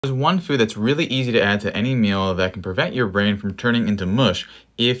There's one food that's really easy to add to any meal that can prevent your brain from turning into mush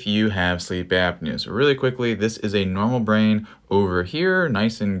if you have sleep apnea. So really quickly, this is a normal brain over here,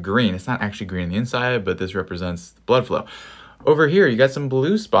 nice and green. It's not actually green on the inside, but this represents the blood flow. Over here, you got some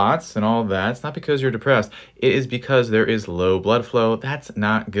blue spots and all that. It's not because you're depressed. It is because there is low blood flow. That's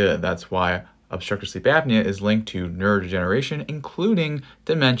not good. That's why obstructive sleep apnea is linked to neurodegeneration, including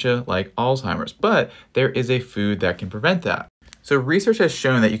dementia like Alzheimer's. But there is a food that can prevent that. So research has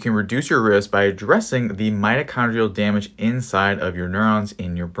shown that you can reduce your risk by addressing the mitochondrial damage inside of your neurons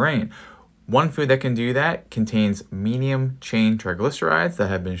in your brain. One food that can do that contains medium chain triglycerides that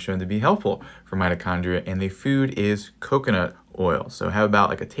have been shown to be helpful for mitochondria, and the food is coconut oil. So have about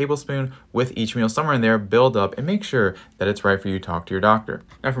like a tablespoon with each meal, somewhere in there, build up and make sure that it's right for you to talk to your doctor.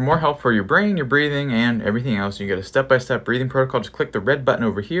 Now for more help for your brain, your breathing, and everything else, you get a step-by-step breathing protocol. Just click the red button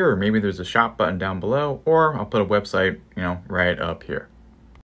over here, or maybe there's a shop button down below, or I'll put a website, right up here.